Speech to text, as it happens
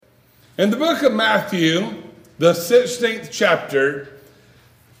In the book of Matthew, the 16th chapter,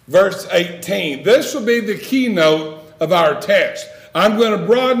 verse 18, this will be the keynote of our text. I'm going to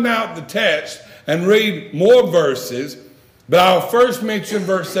broaden out the text and read more verses, but I'll first mention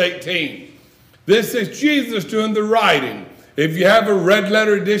verse 18. This is Jesus doing the writing. If you have a red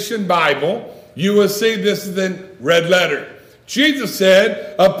letter edition Bible, you will see this is in red letter. Jesus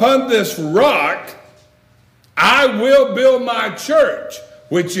said, "Upon this rock I will build my church,"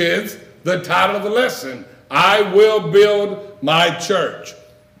 which is the title of the lesson. I will build my church.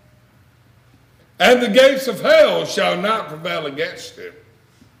 "And the gates of hell shall not prevail against it."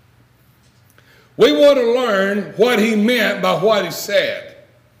 We want to learn what he meant by what he said.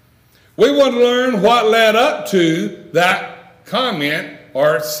 We want to learn what led up to that comment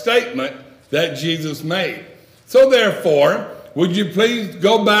or statement that Jesus made. So therefore, would you please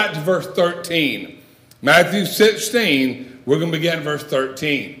go back to verse 13. Matthew 16, we're going to begin verse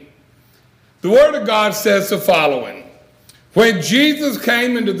 13. The Word of God says the following. When Jesus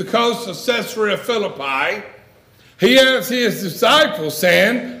came into the coast of Caesarea Philippi, he asked his disciples,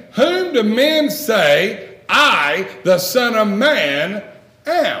 saying, "Whom do men say I, the Son of Man,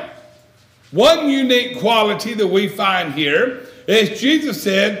 am?" One unique quality that we find here is Jesus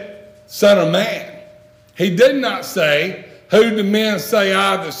said, "Son of Man." He did not say, "Who do men say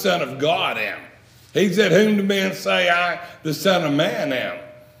I, the Son of God, am?" He said, "Whom do men say I, the Son of Man, am?"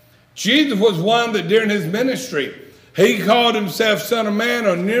 Jesus was one that during his ministry, he called himself Son of Man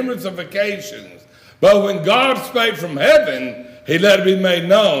on numerous occasions. But when God spake from heaven, he let it be made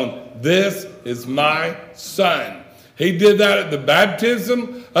known, "This is my Son." He did that at the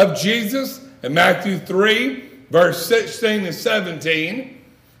baptism of Jesus in Matthew 3, verse 16 and 17.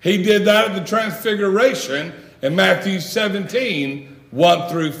 He did that at the transfiguration in Matthew 17, 1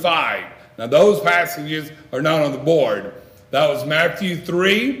 through 5. Now those passages are not on the board. That was Matthew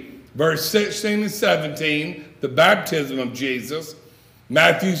 3, verse 16 and 17, the baptism of Jesus.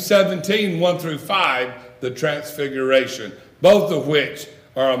 Matthew 17, 1 through 5, the transfiguration. Both of which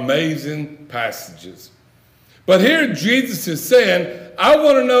are amazing passages. But here Jesus is saying, I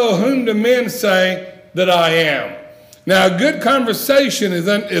want to know whom the men say that I am. Now, a good conversation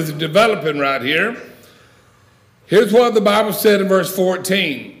is developing right here. Here's what the Bible said in verse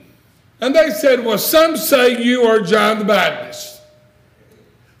 14. And they said, well, some say you are John the Baptist.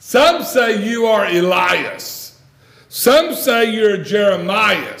 Some say you are Elias. Some say you're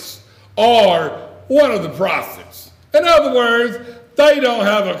Jeremiah or one of the prophets. In other words, they don't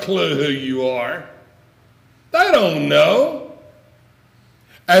have a clue who you are. They don't know.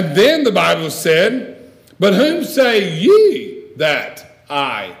 And then the Bible said, but whom say ye that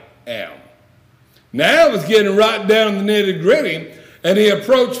I am? Now it's getting right down to the nitty gritty. And he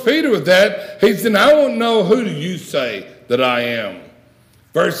approached Peter with that. He said, I want to know, who do you say that I am?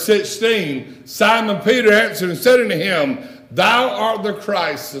 Verse 16, Simon Peter answered and said unto him, Thou art the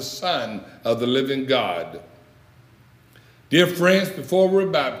Christ, the Son of the living God. Dear friends, before we're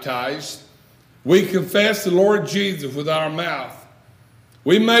baptized, we confess the Lord Jesus with our mouth.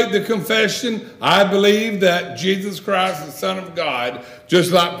 We make the confession, I believe that Jesus Christ is the Son of God,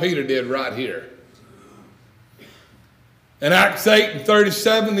 just like Peter did right here. In Acts 8 and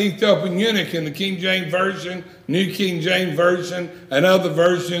 37, the Ethiopian eunuch in the King James Version, New King James Version, and other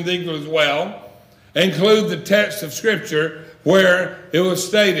versions equal as well, include the text of Scripture where it was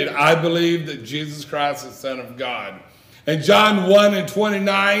stated, I believe that Jesus Christ is the Son of God. In John 1 and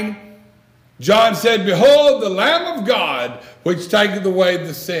 29, John said, Behold the Lamb of God, which taketh away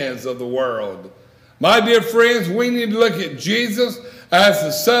the sins of the world. My dear friends, we need to look at Jesus as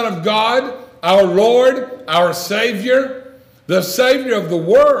the Son of God, our Lord, our Savior, the Savior of the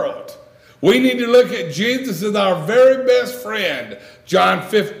world. We need to look at Jesus as our very best friend, John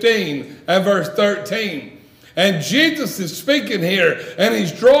 15 and verse 13. And Jesus is speaking here, and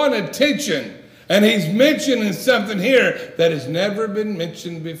he's drawing attention, and he's mentioning something here that has never been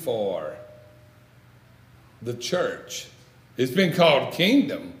mentioned before. The church. It's been called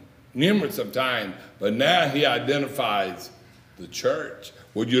kingdom numerous of times, but now he identifies the church.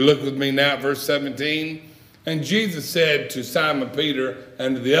 Would you look with me now at verse 17? And Jesus said to Simon Peter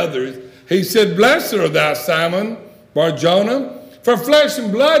and to the others, he said, Blessed art thou, Simon Bar-Jonah, for flesh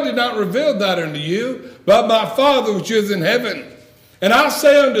and blood did not reveal that unto you, but my Father which is in heaven. And I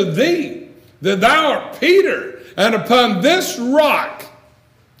say unto thee, that thou art Peter, and upon this rock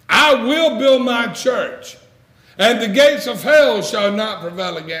I will build my church, and the gates of hell shall not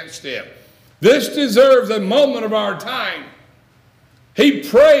prevail against it. This deserves a moment of our time. He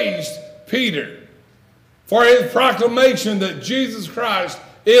praised Peter for his proclamation that Jesus Christ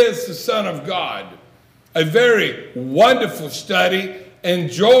is the Son of God. A very wonderful study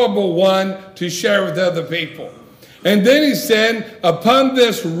enjoyable one to share with other people. And then he said, upon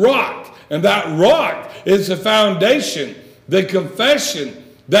this rock, and that rock is the foundation, the confession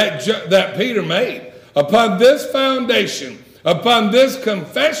that Peter made. Upon this foundation, upon this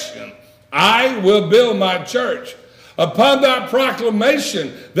confession, I will build my church. Upon that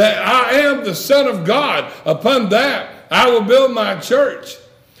proclamation that I am the Son of God, upon that I will build my church.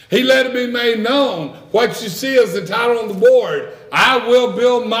 He let it be made known. What you see as the title on the board, I will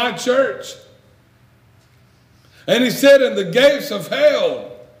build my church. And he said, and the gates of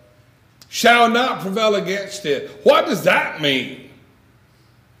hell shall not prevail against it. What does that mean?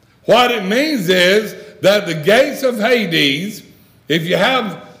 What it means is that the gates of Hades, if you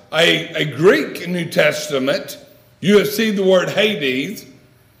have a Greek New Testament, you will see the word Hades.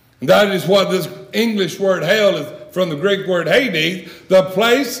 And that is what this English word hell is from the Greek word Hades, the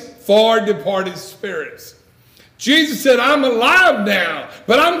place for departed spirits. Jesus said, I'm alive now,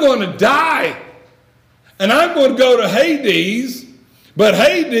 but I'm going to die. And I'm going to go to Hades. But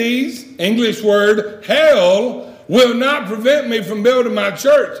Hades, English word hell, will not prevent me from building my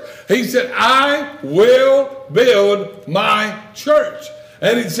church. He said, I will build my church.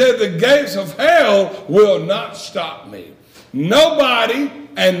 And he said, the gates of hell will not stop me. Nobody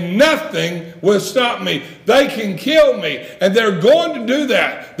and nothing will stop me. They can kill me, and they're going to do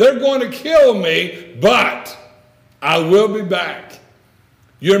that. They're going to kill me, but I will be back.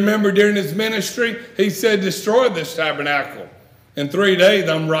 You remember during his ministry, he said, destroy this tabernacle. In 3 days,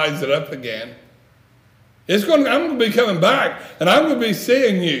 I'm rising it up again. I'm going to be coming back, and I'm going to be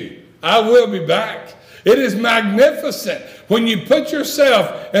seeing you. I will be back. It is magnificent when you put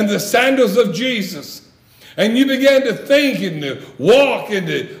yourself in the sandals of Jesus and you begin to think and to walk and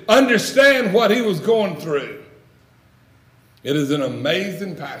to understand what he was going through. It is an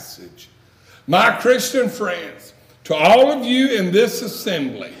amazing passage. My Christian friends, to all of you in this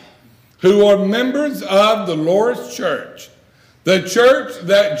assembly who are members of the Lord's church, the church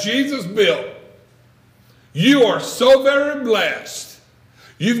that Jesus built, you are so very blessed.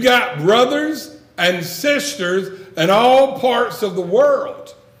 You've got brothers and sisters in all parts of the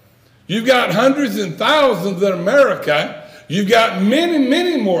world. You've got hundreds and thousands in America. You've got many,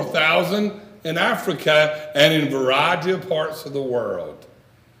 many more thousands in Africa and in a variety of parts of the world.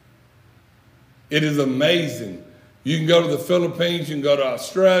 It is amazing. You can go to the Philippines, you can go to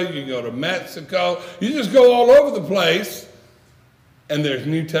Australia, you can go to Mexico. You just go all over the place, and there's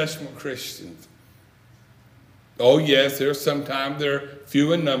New Testament Christians. Oh, yes, sometimes they're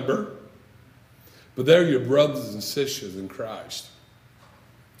few in number, but they're your brothers and sisters in Christ.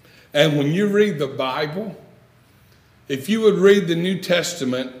 And when you read the Bible, if you would read the New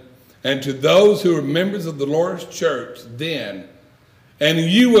Testament, and to those who are members of the Lord's church then, and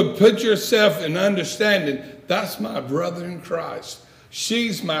you would put yourself in understanding, that's my brother in Christ.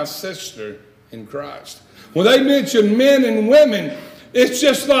 She's my sister in Christ. When they mention men and women, it's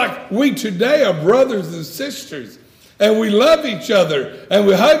just like we today are brothers and sisters. And we love each other, and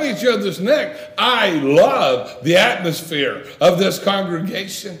we hug each other's neck. I love the atmosphere of this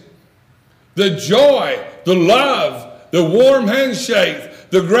congregation. The joy, the love, the warm handshakes,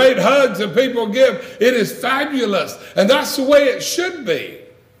 the great hugs that people give. It is fabulous. And that's the way it should be.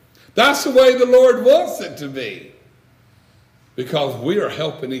 That's the way the Lord wants it to be. Because we are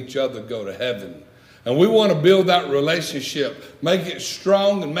helping each other go to heaven. And we want to build that relationship, make it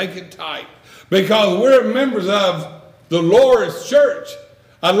strong and make it tight. Because we're members of the Lord's church.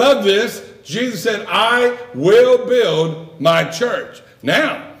 I love this. Jesus said, I will build my church.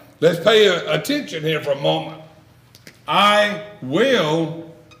 Now, let's pay attention here for a moment. I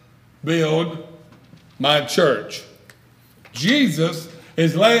will build my church. Jesus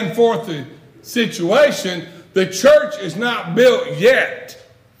is laying forth the situation. The church is not built yet,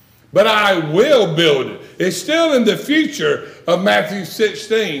 but I will build it. It's still in the future of Matthew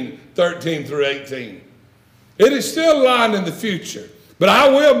 16, 13 through 18. It is still lying in the future, but I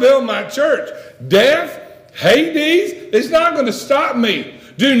will build my church. Death, Hades, it's not going to stop me.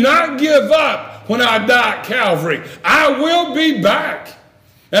 Do not give up when I die at Calvary. I will be back,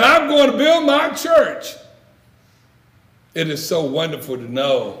 and I'm going to build my church. It is so wonderful to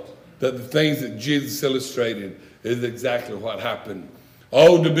know that the things that Jesus illustrated is exactly what happened.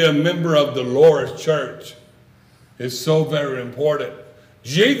 Oh, to be a member of the Lord's church is so very important.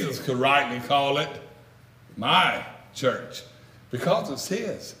 Jesus could rightly call it my church because it's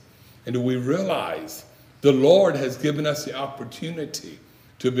his. And do we realize the Lord has given us the opportunity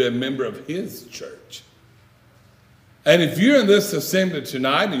to be a member of his church? And if you're in this assembly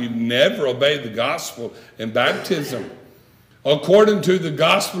tonight and you've never obeyed the gospel in baptism, according to the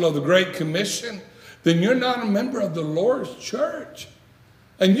gospel of the Great Commission, then you're not a member of the Lord's church.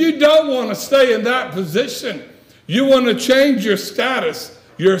 And you don't want to stay in that position. You want to change your status,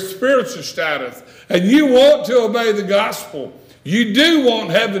 your spiritual status, and you want to obey the gospel. You do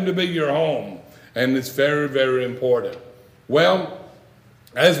want heaven to be your home, and it's very, very important. Well,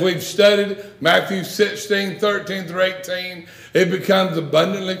 as we've studied Matthew 16, 13 through 18, it becomes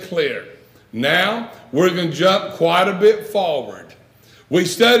abundantly clear. Now, we're going to jump quite a bit forward. We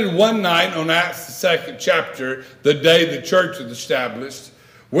studied one night on Acts, the 2nd chapter, the day the church was established.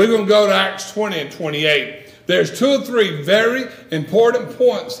 We're going to go to Acts 20 and 28. There's 2 or 3 very important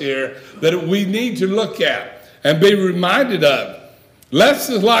points here that we need to look at and be reminded of.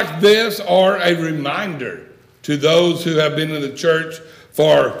 Lessons like this are a reminder to those who have been in the church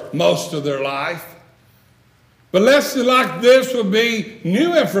for most of their life. But lessons like this will be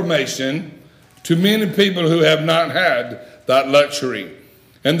new information to many people who have not had that luxury.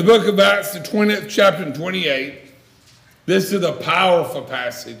 In the book of Acts, the 20th chapter and 28, this is a powerful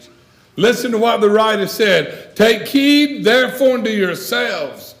passage. Listen to what the writer said. Take heed therefore unto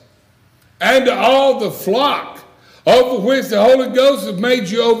yourselves and to all the flock over which the Holy Ghost has made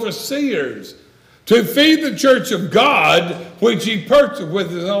you overseers, to feed the church of God, which he purchased with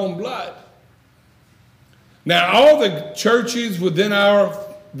his own blood. Now, all the churches within our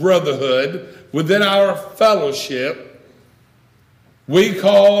brotherhood, within our fellowship, we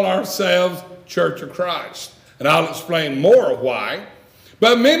call ourselves Church of Christ. And I'll explain more why.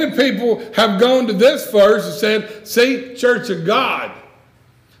 But many people have gone to this verse and said, see, Church of God.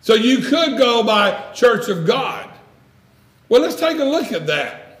 So you could go by Church of God. Well, let's take a look at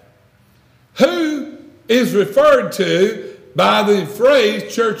that. Who is referred to by the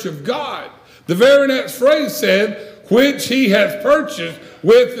phrase Church of God? The very next phrase said, which he has purchased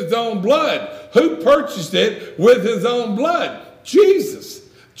with his own blood. Who purchased it with his own blood? Jesus.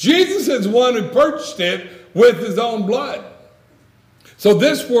 Jesus is the one who purchased it with his own blood. So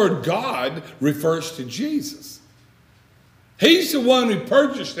this word God refers to Jesus. He's the one who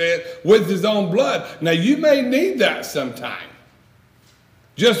purchased it with his own blood. Now you may need that sometime.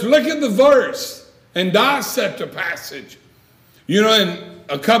 Just look at the verse and dissect the passage. You know, in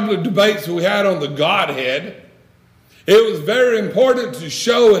a couple of debates we had on the Godhead, it was very important to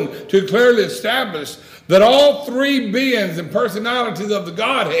show and to clearly establish that all 3 beings and personalities of the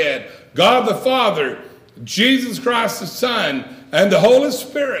Godhead, God the Father, Jesus Christ the Son, and the Holy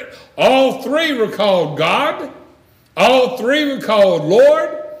Spirit, all 3 were called God, all 3 were called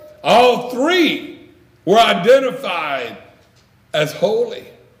Lord, all 3 were identified as holy.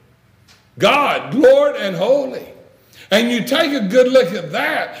 God, Lord, and holy. And you take a good look at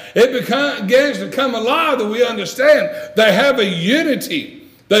that, it begins to come alive that we understand they have a unity.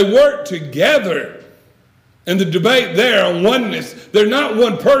 They work together. In the debate there on oneness, they're not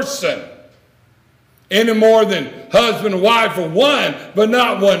one person any more than husband and wife are one, but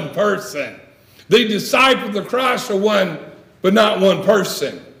not one person. The disciples of Christ are one, but not one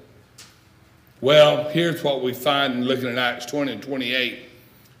person. Well, here's what we find in looking at Acts 20 and 28.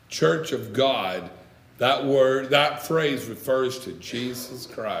 Church of God, that word, that phrase refers to Jesus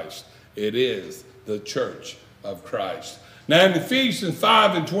Christ. It is the church of Christ. Now in Ephesians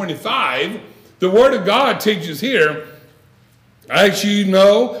 5 and 25, the word of God teaches here, as you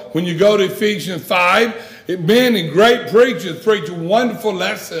know, when you go to Ephesians 5, many great preachers preach wonderful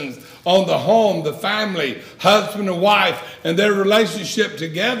lessons on the home, the family, husband and wife, and their relationship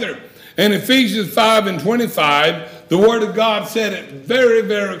together. In Ephesians 5 and 25, the Word of God said it very,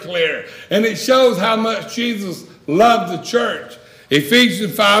 very clear. And it shows how much Jesus loved the church.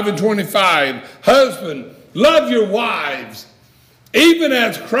 Ephesians 5 and 25, husband, love your wives, even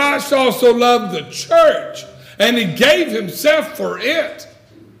as Christ also loved the church, and he gave himself for it.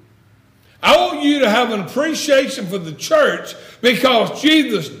 I want you to have an appreciation for the church because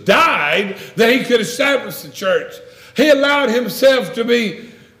Jesus died that he could establish the church. He allowed himself to be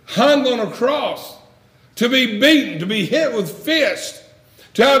hung on a cross, to be beaten, to be hit with fists,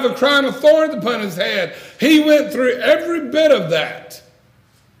 to have a crown of thorns upon his head. He went through every bit of that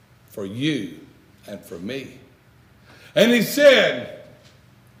for you and for me. And he said,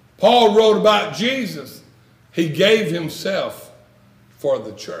 Paul wrote about Jesus, he gave himself for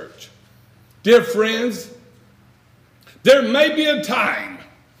the church. Dear friends, there may be a time,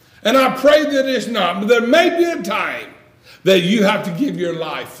 and I pray that it's not, but there may be a time that you have to give your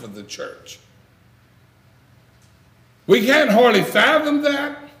life for the church. We can't hardly fathom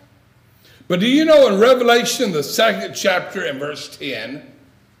that. But do you know in Revelation, the 2nd chapter and verse 10,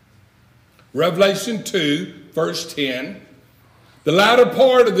 Revelation 2, verse 10, the latter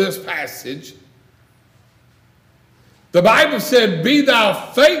part of this passage, the Bible said, be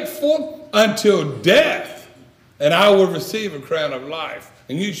thou faithful until death, and I will receive a crown of life.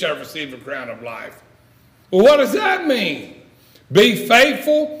 and you shall receive a crown of life. Well, what does that mean? Be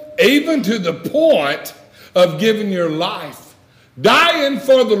faithful even to the point of giving your life, dying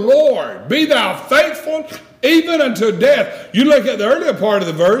for the Lord. Be thou faithful even unto death. You look at the earlier part of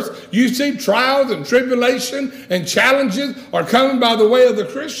the verse, you see trials and tribulation and challenges are coming by the way of the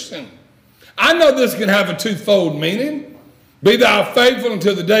Christian. I know this can have a twofold meaning. Be thou faithful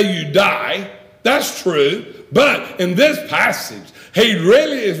until the day you die. That's true. But in this passage, he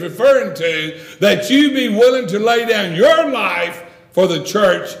really is referring to that you be willing to lay down your life for the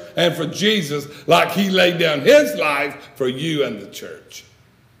church and for Jesus like he laid down his life for you and the church.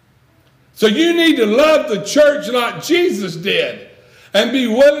 So you need to love the church like Jesus did and be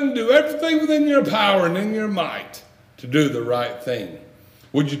willing to do everything within your power and in your might to do the right thing.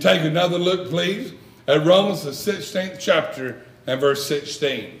 Would you take another look, please, at Romans the 16th chapter and verse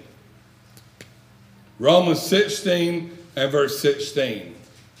 16. Romans 16 and verse 16.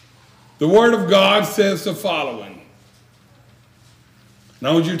 The Word of God says the following.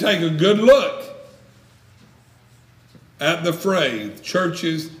 Now, would you take a good look at the phrase,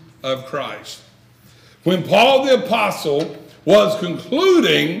 churches of Christ. When Paul the Apostle was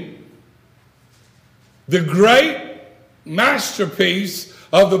concluding the great masterpiece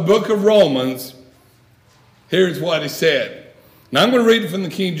of the book of Romans, here's what he said. Now, I'm going to read it from the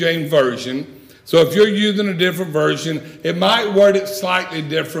King James Version. So if you're using a different version, it might word it slightly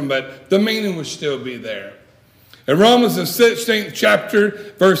different, but the meaning will still be there. In Romans the 16th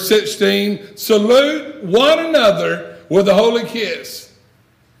chapter, verse 16, salute one another with a holy kiss.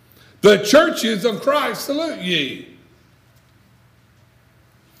 The churches of Christ salute ye.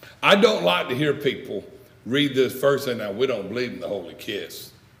 I don't like to hear people read this verse and now we don't believe in the holy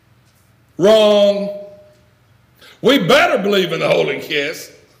kiss. Wrong. We better believe in the holy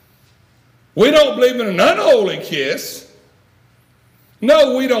kiss. We don't believe in an unholy kiss.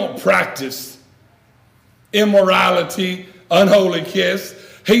 No, we don't practice immorality, unholy kiss.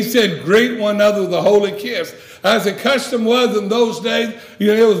 He said, greet one another with a holy kiss. As the custom was in those days,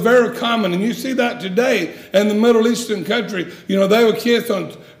 it was very common. And you see that today in the Middle Eastern country. They would kiss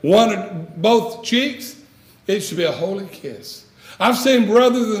on both cheeks. It should be a holy kiss. I've seen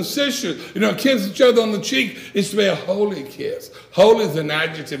brothers and sisters, kiss each other on the cheek. It should be a holy kiss. Holy is an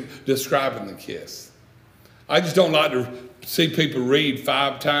adjective describing the kiss. I just don't like to see people read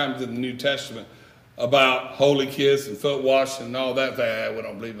 5 times in the New Testament about holy kiss and foot washing and all that. We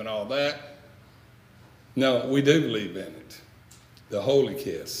don't believe in all that. No, we do believe in it. The holy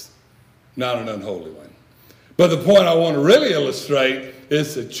kiss, not an unholy one. But the point I want to really illustrate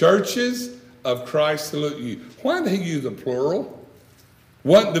is the churches of Christ salute you. Why did he use a plural?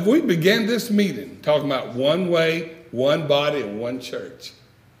 We began this meeting talking about one way, one body, and one church.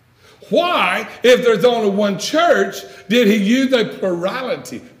 Why, if there's only one church, did he use a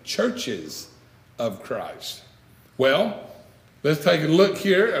plurality? Churches of Christ. Well, let's take a look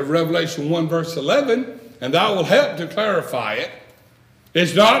here at Revelation 1 verse 11, and that will help to clarify it.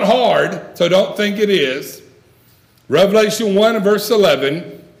 It's not hard, so don't think it is. Revelation 1 and verse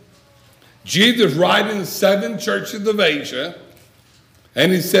 11, Jesus writing the 7 churches of Asia,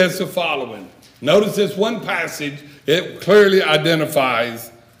 and he says the following. Notice this one passage, it clearly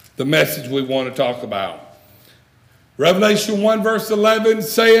identifies the message we want to talk about. Revelation 1 verse 11,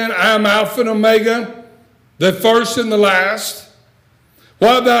 saying, I am Alpha and Omega, the first and the last.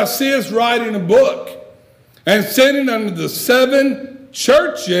 While thou seest writing a book, and sending unto the 7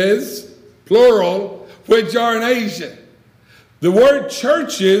 churches, plural, which are in Asia. The word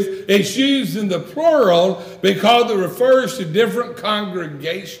churches is used in the plural because it refers to different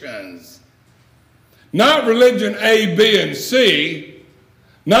congregations. Not religion A, B, and C.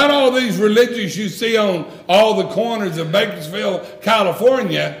 Not all these religions you see on all the corners of Bakersfield,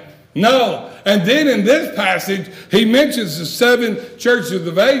 California. No. And then in this passage, he mentions the 7 churches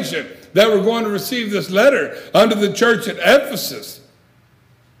of Asia that were going to receive this letter under the church at Ephesus,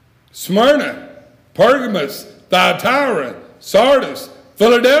 Smyrna, Pergamos, Thyatira, Sardis,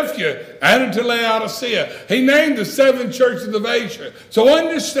 Philadelphia, and to Laodicea. He named the 7 churches of Asia. So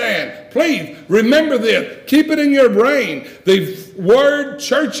understand, please remember this. Keep it in your brain. The word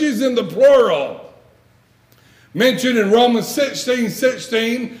churches in the plural, mentioned in Romans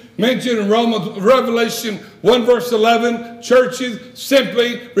 16:16, mentioned in Revelation 1 verse 11, churches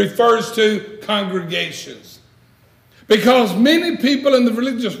simply refers to congregations. Because many people in the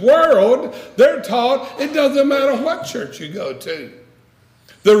religious world, they're taught it doesn't matter what church you go to.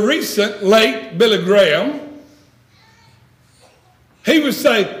 The recent late Billy Graham, he would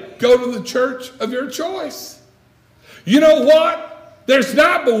say, go to the church of your choice. You know what? There's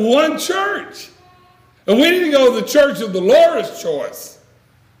not but one church. And we need to go to the church of the Lord's choice.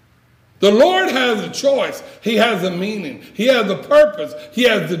 The Lord has a choice. He has a meaning. He has a purpose. He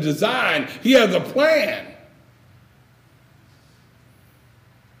has the design. He has a plan.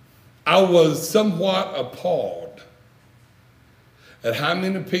 I was somewhat appalled at how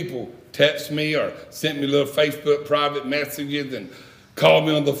many people text me or sent me little Facebook private messages and called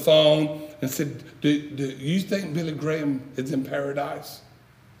me on the phone and said, do you think Billy Graham is in paradise?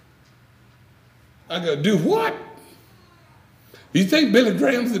 I go, do what? You think Billy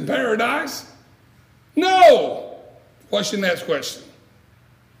Graham's in paradise? No. What's your next question?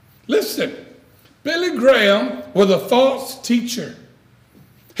 Listen, Billy Graham was a false teacher.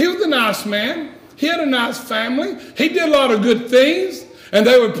 He was a nice man. He had a nice family. He did a lot of good things, and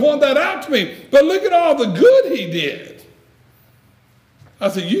they would point that out to me. But look at all the good he did. I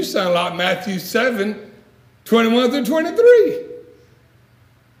said, you sound like Matthew 7, 21 through 23.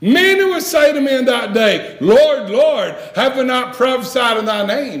 Many would say to me in that day, Lord, Lord, have we not prophesied in thy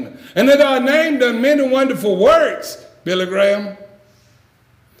name? And in thy name done many wonderful works, Billy Graham.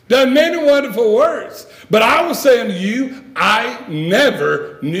 Done many wonderful works. But I was saying to you, I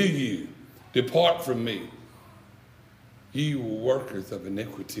never knew you. Depart from me, ye workers of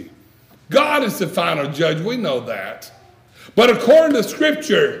iniquity. God is the final judge. We know that. But according to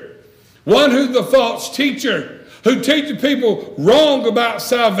Scripture, one who's the false teacher, who teaches people wrong about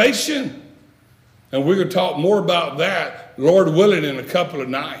salvation. And we're going to talk more about that, Lord willing, in a couple of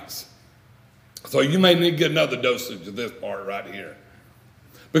nights. So you may need to get another dosage of this part right here.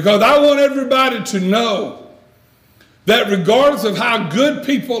 Because I want everybody to know that regardless of how good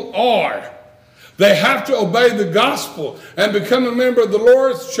people are, they have to obey the gospel and become a member of the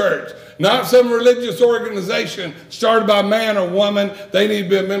Lord's church. Not some religious organization started by man or woman. They need to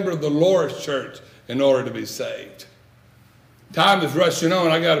be a member of the Lord's church in order to be saved. Time is rushing on.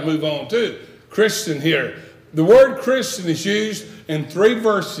 I got to move on too. Christian here. The word Christian is used in 3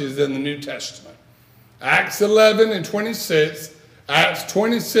 verses in the New Testament. Acts 11 and 26, Acts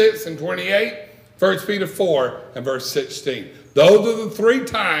 26 and 28, 1 Peter 4 and verse 16. Those are the 3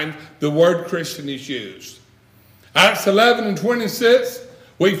 times the word Christian is used. Acts 11 and 26,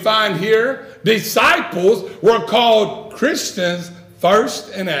 we find here disciples were called Christians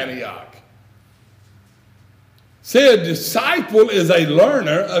first in Antioch. See, a disciple is a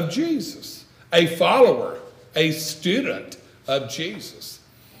learner of Jesus, a follower, a student of Jesus.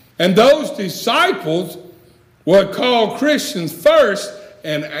 And those disciples were called Christians first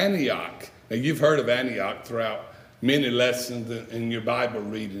in Antioch. Now, you've heard of Antioch throughout many lessons in your Bible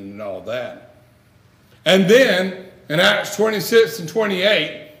reading and all that. And then in Acts 26 and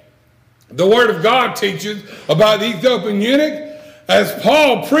 28, the Word of God teaches about the Ethiopian eunuch as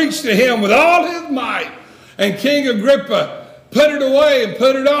Paul preached to him with all his might. And King Agrippa put it away and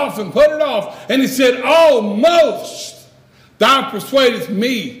put it off and put it off. And he said, almost thou persuadest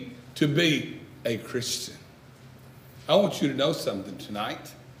me to be a Christian. I want you to know something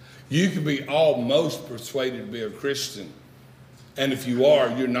tonight. You can be almost persuaded to be a Christian. And if you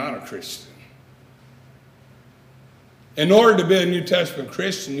are, you're not a Christian. In order to be a New Testament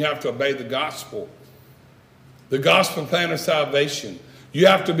Christian, you have to obey the gospel plan of salvation. You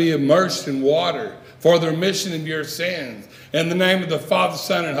have to be immersed in water for the remission of your sins. In the name of the Father,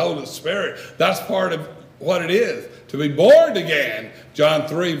 Son, and Holy Spirit. That's part of what it is, to be born again. John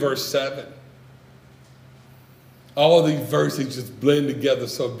 3, verse 7. All of these verses just blend together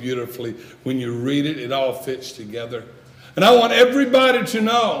so beautifully. When you read it, it all fits together. And I want everybody to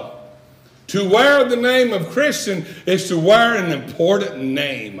know, to wear the name of Christian is to wear an important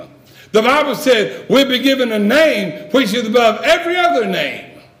name. The Bible said we'll be given a name which is above every other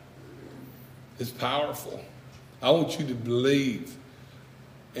name. It's powerful. I want you to believe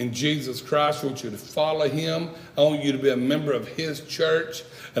in Jesus Christ. I want you to follow him. I want you to be a member of his church.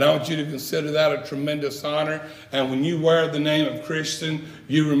 And I want you to consider that a tremendous honor. And when you wear the name of Christian,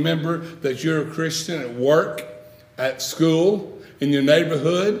 you remember that you're a Christian at work, at school, in your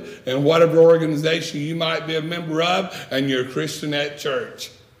neighborhood, and whatever organization you might be a member of, and you're a Christian at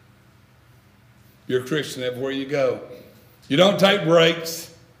church. You're a Christian everywhere you go. You don't take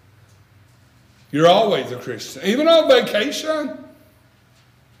breaks. You're always a Christian. Even on vacation,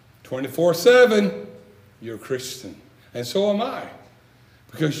 24/7, you're a Christian. And so am I.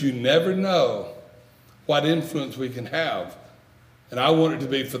 Because you never know what influence we can have. And I want it to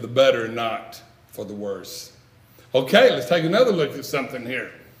be for the better and not for the worse. Okay, let's take another look at something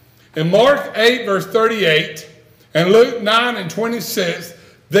here. In Mark 8, verse 38, and Luke 9 and 26,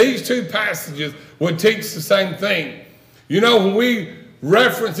 these 2 passages would teach the same thing. You know, when we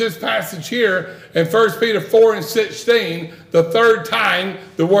reference this passage here in 1 Peter 4 and 16, the 3rd time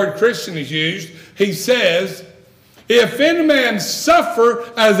the word Christian is used, he says, If any man suffer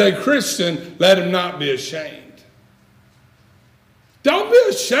as a Christian, let him not be ashamed. Don't be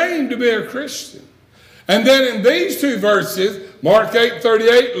ashamed to be a Christian. And then in these two verses, Mark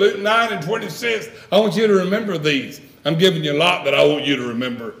 8:38, Luke 9:26, I want you to remember these. I'm giving you a lot that I want you to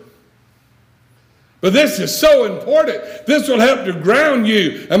remember. But this is so important. This will help to ground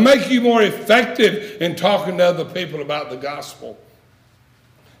you and make you more effective in talking to other people about the gospel.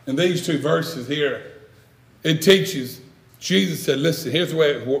 In these two verses here, it teaches, Jesus said, listen, here's the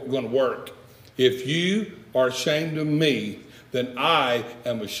way it's going to work. If you are ashamed of me, then I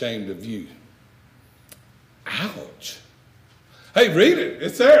am ashamed of you. Ouch. Hey, read it.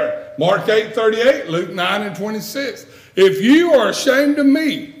 It's there. Mark 8:38, Luke 9:26. If you are ashamed of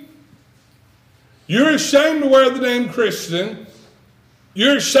me, you're ashamed to wear the name Christian,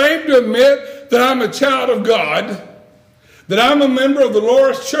 you're ashamed to admit that I'm a child of God, that I'm a member of the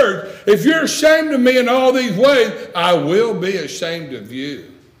Lord's church, if you're ashamed of me in all these ways, I will be ashamed of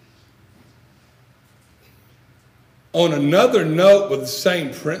you. On another note with the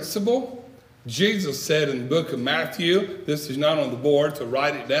same principle, Jesus said in the book of Matthew, this is not on the board, so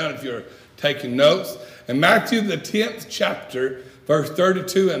write it down if you're taking notes. In Matthew, the 10th chapter, verse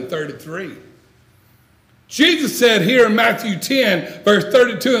 32 and 33. Jesus said here in Matthew 10, verse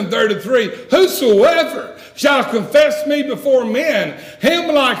 32 and 33, whosoever shall confess me before men, him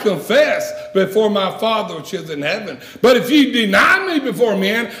will I confess before my Father which is in heaven. But if you deny me before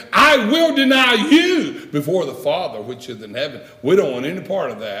men, I will deny you before the Father which is in heaven. We don't want any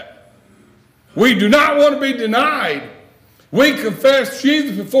part of that. We do not want to be denied. We confess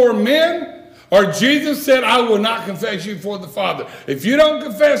Jesus before men, or Jesus said, I will not confess you before the Father. If you don't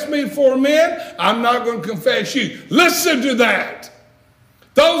confess me before men, I'm not going to confess you. Listen to that.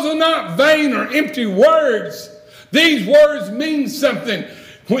 Those are not vain or empty words. These words mean something.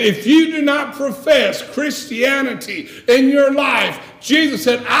 If you do not profess Christianity in your life, Jesus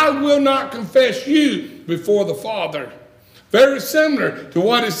said, I will not confess you before the Father. Very similar to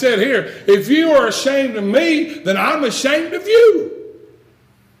what is said here. If you are ashamed of me, then I'm ashamed of you.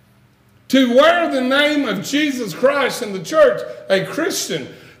 To wear the name of Jesus Christ in the church, a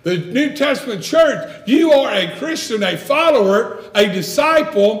Christian, the New Testament church, you are a Christian, a follower, a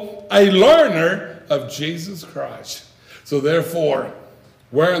disciple, a learner of Jesus Christ. So therefore,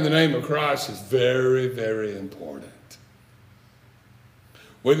 wearing the name of Christ is very, very important.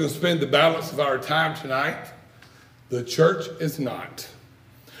 We're going to spend the balance of our time tonight. The church is not.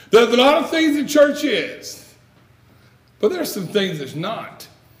 There's a lot of things the church is, but there's some things it's not.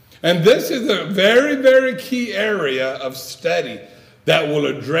 And this is a very, very key area of study that will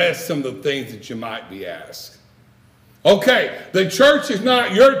address some of the things that you might be asked. Okay, the church is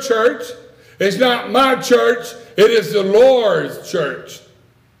not your church. It's not my church. It is the Lord's church.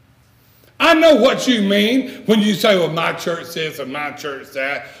 I know what you mean when you say, well, my church this and my church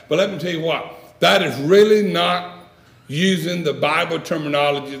that. But let me tell you what, that is really not using the Bible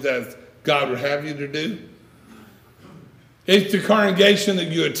terminology as God would have you to do. It's the congregation that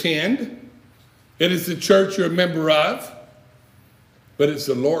you attend. It is the church you're a member of. But it's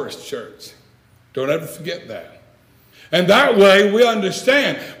the Lord's church. Don't ever forget that. And that way we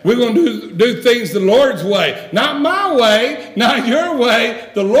understand we're going to do things the Lord's way. Not my way, not your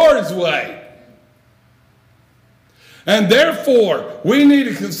way, the Lord's way. And therefore, we need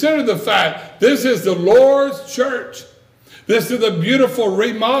to consider the fact this is the Lord's church. This is a beautiful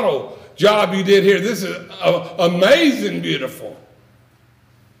remodel job you did here. This is amazing beautiful.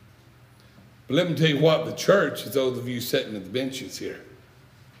 But let me tell you what, the church is those of you sitting at the benches here.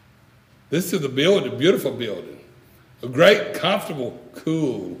 This is the building, beautiful building. A great, comfortable,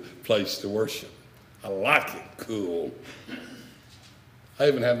 cool place to worship. I like it, cool. I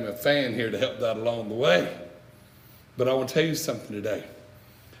even have my fan here to help that along the way. But I want to tell you something today.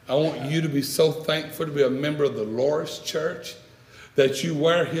 I want you to be so thankful to be a member of the Lord's church that you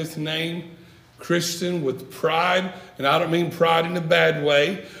wear his name, Christian, with pride. And I don't mean pride in a bad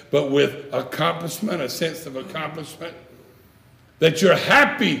way, but with accomplishment, a sense of accomplishment. That you're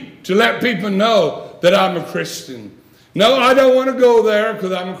happy to let people know that I'm a Christian. No, I don't want to go there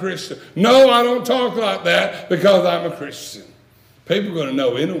because I'm a Christian. No, I don't talk like that because I'm a Christian. People are going to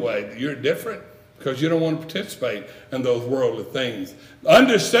know anyway that you're different because you don't want to participate in those worldly things.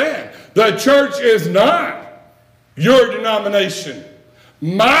 Understand, the church is not your denomination,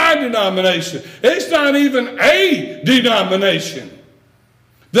 my denomination. It's not even a denomination.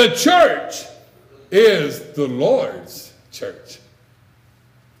 The church is the Lord's church.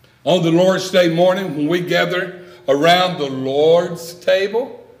 On the Lord's Day morning, when we gather around the Lord's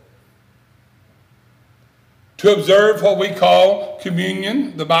table to observe what we call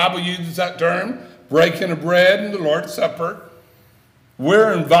communion, the Bible uses that term, breaking of bread and the Lord's Supper,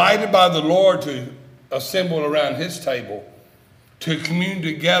 we're invited by the Lord to assemble around his table, to commune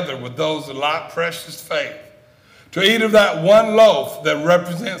together with those of like precious faith, to eat of that one loaf that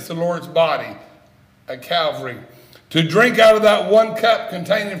represents the Lord's body at Calvary, to drink out of that one cup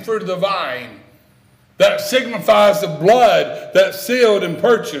containing fruit of the vine that signifies the blood that sealed and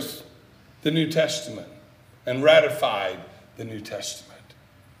purchased the New Testament and ratified the New Testament.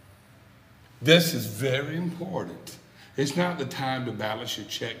 This is very important. It's not the time to balance your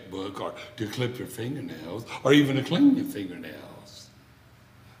checkbook or to clip your fingernails or even to clean your fingernails,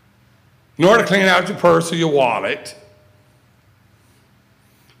 nor to clean out your purse or your wallet.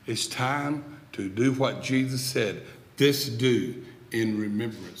 It's time to do what Jesus said, this do in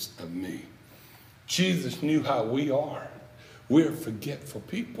remembrance of me. Jesus knew how we are. We're forgetful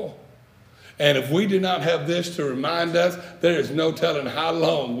people. And if we did not have this to remind us, there is no telling how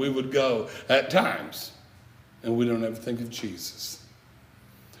long we would go at times. And we don't ever think of Jesus.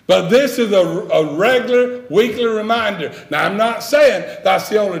 But this is a regular, weekly reminder. Now, I'm not saying that's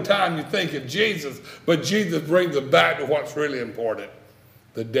the only time you think of Jesus, but Jesus brings us back to what's really important.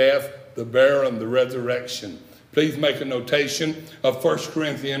 The death, the burial, and the resurrection. Please make a notation of 1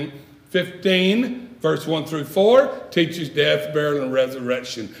 Corinthians 15, verse 1 through 4, teaches death, burial, and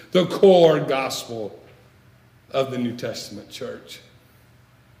resurrection. The core gospel of the New Testament church.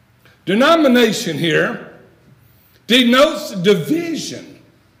 Denomination here denotes division.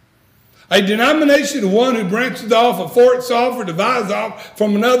 A denomination is one who branches off, or forks off, or divides off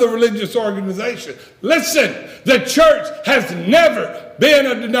from another religious organization. Listen, the church has never been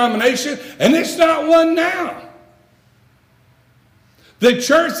a denomination, and it's not one now. The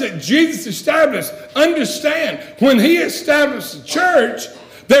church that Jesus established, understand, when he established the church,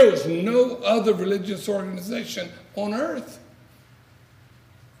 there was no other religious organization on earth.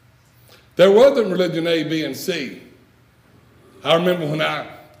 There wasn't religion A, B, and C. I remember when I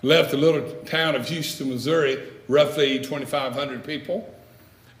left the little town of Houston, Missouri, roughly 2,500 people,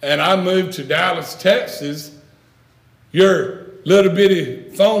 and I moved to Dallas, Texas. Your little bitty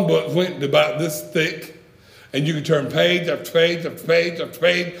phone book went about this thick, and you could turn page after page after page after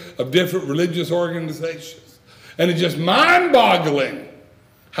page of different religious organizations. And it's just mind-boggling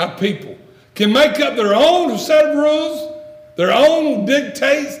how people can make up their own set of rules, their own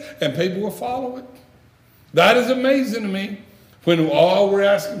dictates, and people will follow it. That is amazing to me, when all we're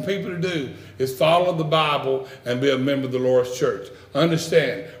asking people to do is follow the Bible and be a member of the Lord's church.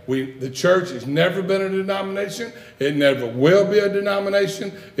 Understand, the church has never been a denomination. It never will be a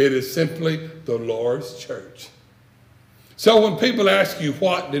denomination. It is simply the Lord's church. So when people ask you,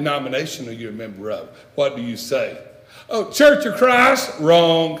 what denomination are you a member of? What do you say? Oh, Church of Christ?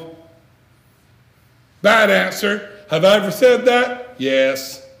 Wrong. Bad answer. Have I ever said that?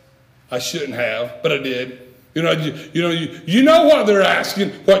 Yes. I shouldn't have, but I did. You know what they're asking.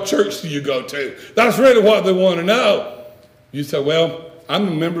 What church do you go to? That's really what they want to know. You say, well, I'm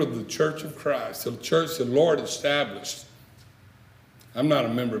a member of the Church of Christ, the church the Lord established. I'm not a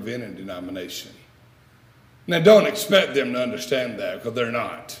member of any denomination. Now, don't expect them to understand that, because they're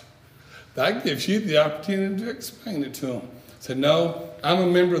not. That gives you the opportunity to explain it to them. Say, no, I'm a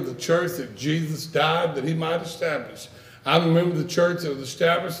member of the church that Jesus died that he might establish. I'm a member of the church that was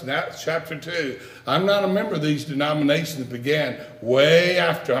established in Acts chapter 2. I'm not a member of these denominations that began way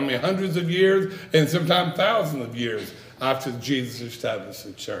after, hundreds of years and sometimes thousands of years after Jesus established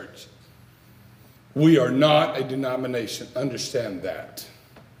the church. We are not a denomination. Understand that.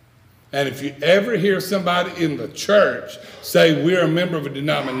 And if you ever hear somebody in the church say we're a member of a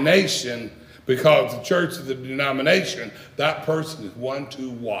denomination because the church is a denomination, that person is one to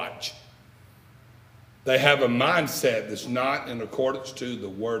watch. They have a mindset that's not in accordance to the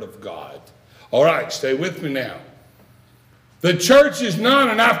Word of God. All right, stay with me now. The church is not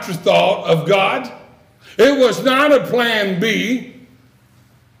an afterthought of God. It was not a plan B.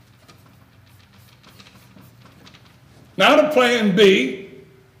 Not a plan B.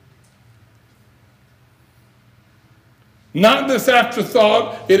 Not this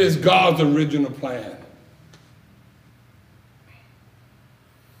afterthought. It is God's original plan.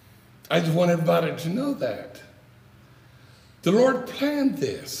 I just want everybody to know that. The Lord planned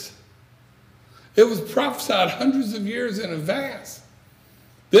this. It was prophesied hundreds of years in advance.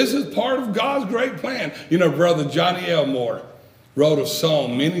 This is part of God's great plan. You know, Brother Johnny Elmore wrote a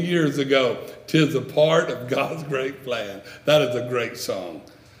song many years ago, "'Tis a part of God's great plan." That is a great song.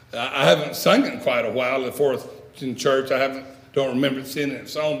 I haven't sung it in quite a while. Before in church, don't remember seeing it in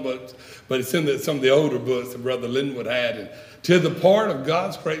song books, but it's in some of the older books that Brother Linwood had. And "'tis a part of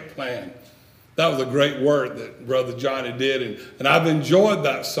God's great plan." That was a great work that Brother Johnny did, and I've enjoyed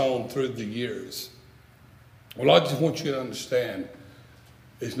that song through the years. Well, I just want you to understand,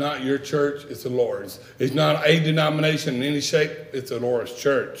 it's not your church, it's the Lord's. It's not a denomination in any shape, it's the Lord's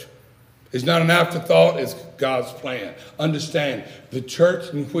church. It's not an afterthought, it's God's plan. Understand, the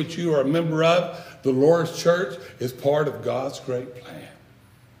church in which you are a member of, the Lord's church, is part of God's great plan.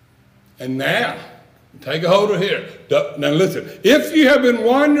 And now, take a hold of here. Now listen, if you have been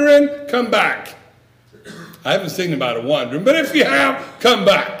wandering, come back. I haven't seen anybody wandering, but if you have, come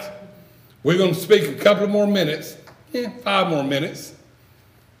back. We're going to speak a couple more minutes. 5 more minutes.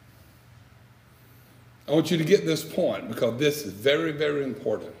 I want you to get this point because this is very, very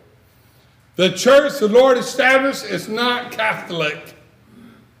important. The church the Lord established is not Catholic.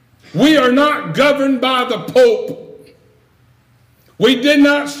 We are not governed by the Pope. We did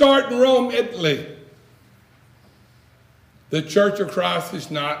not start in Rome, Italy. The Church of Christ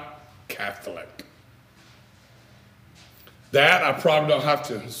is not Catholic. That I probably don't have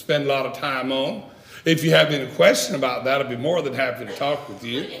to spend a lot of time on. If you have any question about that, I'd be more than happy to talk with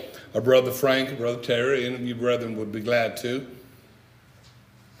you. Or Brother Frank, or Brother Terry, any of you brethren would be glad to.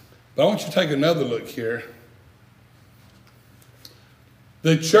 But I want you to take another look here.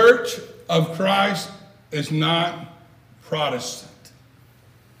 The Church of Christ is not Protestant.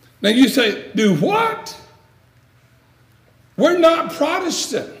 Now you say, do what? We're not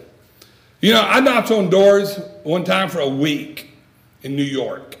Protestant. You know, I knocked on doors one time for a week in New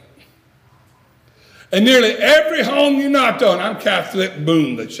York. And nearly every home you knocked on, I'm Catholic,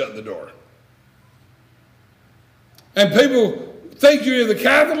 boom, they shut the door. And people think you're either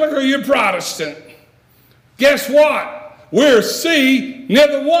Catholic or you're Protestant. Guess what? We're C,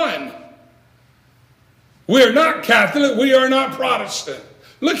 neither one. We are not Catholic, we are not Protestant.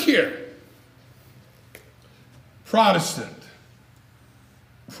 Look here. Protestant.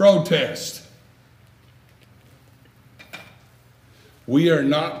 Protest. We are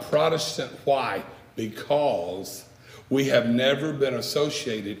not Protestant. Why? Because we have never been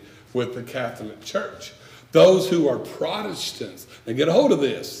associated with the Catholic Church. Those who are Protestants, and get a hold of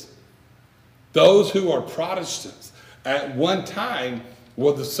this, those who are Protestants at one time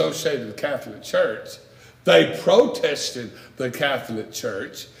were associated with the Catholic Church. They protested the Catholic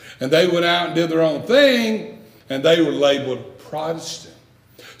Church, and they went out and did their own thing, and they were labeled Protestant.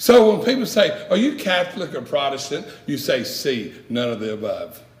 So when people say, are you Catholic or Protestant? You say C, none of the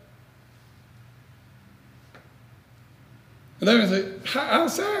above. And they say,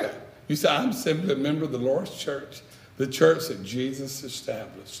 how's that? You say, I'm simply a member of the Lord's church, the church that Jesus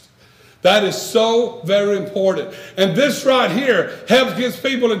established. That is so very important. And this right here helps give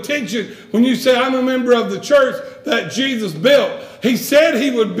people attention when you say, I'm a member of the church that Jesus built. He said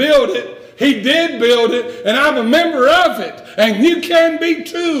he would build it. He did build it, and I'm a member of it. And you can be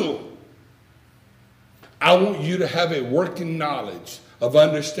too. I want you to have a working knowledge of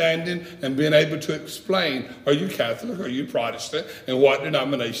understanding and being able to explain, are you Catholic, are you Protestant, and what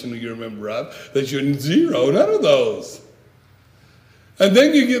denomination are you a member of? That you're zero, none of those. And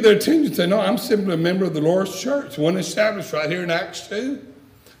then you get their attention and say, no, I'm simply a member of the Lord's church, one established right here in Acts 2.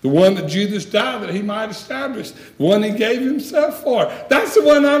 The one that Jesus died that he might establish. The one he gave himself for. That's the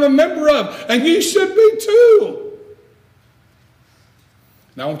one I'm a member of. And you should be too.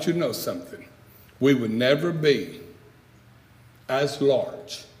 Now I want you to know something. We would never be as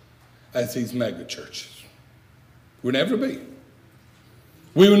large as these mega churches. We'll never be.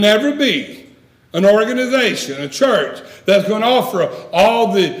 We will never be an organization, a church that's going to offer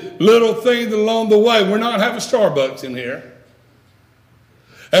all the little things along the way. We're not having Starbucks in here.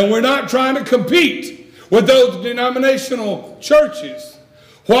 And we're not trying to compete with those denominational churches.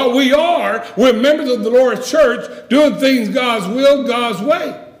 What we are, we're members of the Lord's church doing things God's will, God's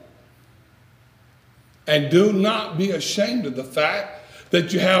way. And do not be ashamed of the fact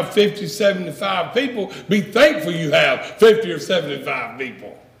that you have 50, 75 people. Be thankful you have 50 or 75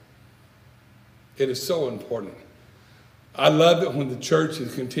 people. It is so important. I love it when the church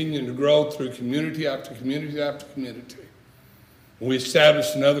is continuing to grow through community after community after community. We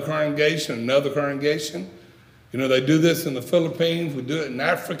established another congregation. You know, they do this in the Philippines. We do it in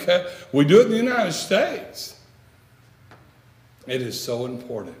Africa. We do it in the United States. It is so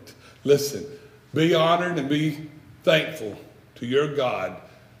important. Listen, be honored and be thankful to your God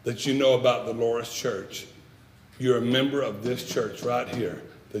that you know about the Lord's church. You're a member of this church right here,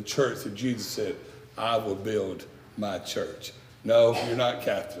 the church that Jesus said, I will build my church. No, you're not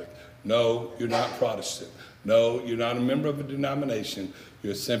Catholic. No, you're not Protestant. No, you're not a member of a denomination.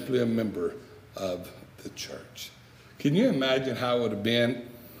 You're simply a member of the church. Can you imagine how it would have been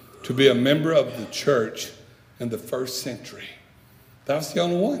to be a member of the church in the first century? That's the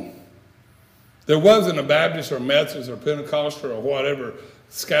only one. There wasn't a Baptist or Methodist or Pentecostal or whatever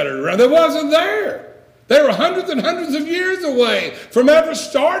scattered around. There wasn't there. They were hundreds and hundreds of years away from ever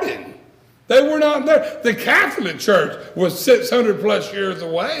starting. They were not there. The Catholic Church was 600 plus years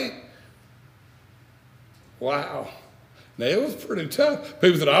away. Wow. Now, it was pretty tough.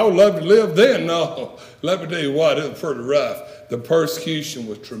 People said, I would love to live then. No, let me tell you what, it was pretty rough. The persecution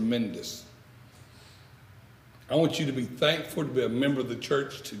was tremendous. I want you to be thankful to be a member of the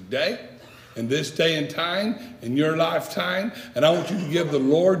church today, in this day and time, in your lifetime. And I want you to give the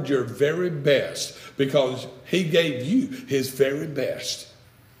Lord your very best, because he gave you his very best.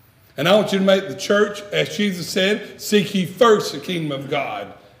 And I want you to make the church, as Jesus said, seek ye first the kingdom of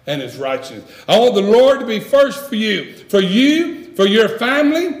God and his righteousness. I want the Lord to be first for you, for your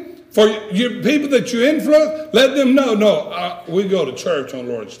family, for your people that you influence. Let them know, we go to church on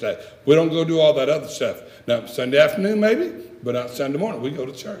Lord's Day. We don't go do all that other stuff. Now, Sunday afternoon maybe, but not Sunday morning. We go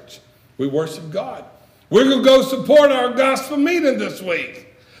to church. We worship God. We're going to go support our gospel meeting this week.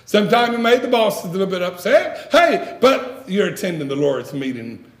 Sometimes it made the bosses a little bit upset. Hey, but you're attending the Lord's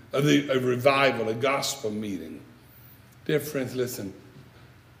meeting, a revival, a gospel meeting. Dear friends, listen.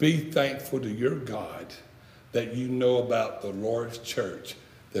 Be thankful to your God that you know about the Lord's church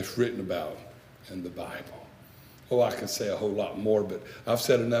that's written about in the Bible. Oh, I could say a whole lot more, but I've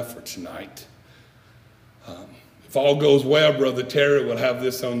said enough for tonight. If all goes well, Brother Terry will have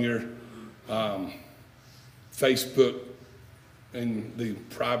this on your Facebook and the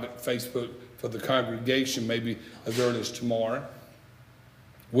private Facebook for the congregation maybe as early as tomorrow.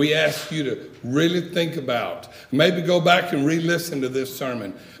 We ask you to really think about, maybe go back and re-listen to this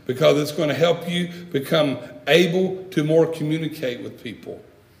sermon, because it's going to help you become able to more communicate with people.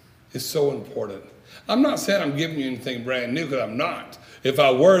 It's so important. I'm not saying I'm giving you anything brand new, because I'm not. If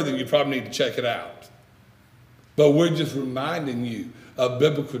I were, then you probably need to check it out. But we're just reminding you of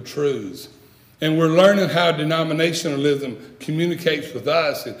biblical truths. And we're learning how denominationalism communicates with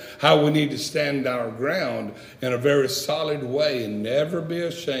us and how we need to stand our ground in a very solid way and never be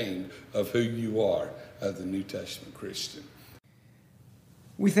ashamed of who you are as a New Testament Christian.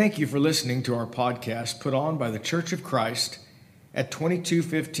 We thank you for listening to our podcast put on by the Church of Christ at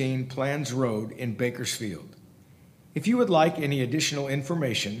 2215 Plans Road in Bakersfield. If you would like any additional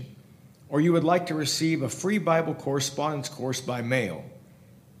information, or you would like to receive a free Bible correspondence course by mail,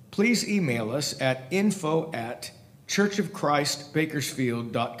 please email us at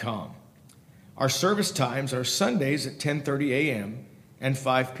info@churchofchristbakersfield.com. Our service times are Sundays at 10:30 a.m. and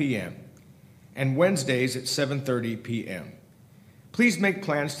 5 p.m., and Wednesdays at 7:30 p.m. Please make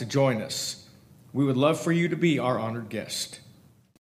plans to join us. We would love for you to be our honored guest.